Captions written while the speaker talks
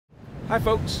Hi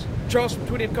folks, Charles from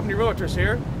Tweedy & Company Realtors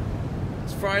here.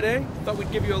 It's Friday. Thought we'd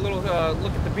give you a little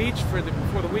look at the beach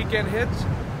before the weekend hits.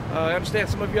 I understand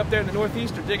some of you up there in the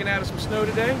Northeast are digging out of some snow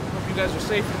today. Hope you guys are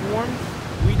safe and warm.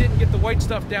 We didn't get the white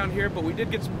stuff down here, but we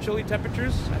did get some chilly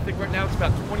temperatures. I think right now it's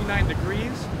about 29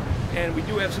 degrees, and we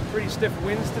do have some pretty stiff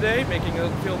winds today, making it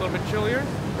feel a little bit chillier,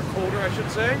 or colder I should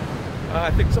say.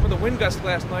 I think some of the wind gusts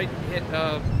last night hit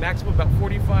maximum about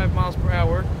 45 miles per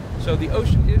hour. So the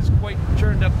ocean is quite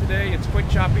churned up today. It's quite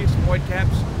choppy, some white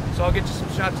caps. So I'll get you some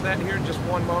shots of that here in just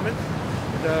one moment.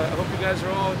 And I hope you guys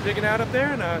are all digging out up there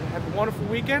and have a wonderful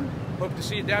weekend. Hope to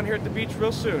see you down here at the beach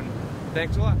real soon.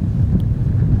 Thanks a lot.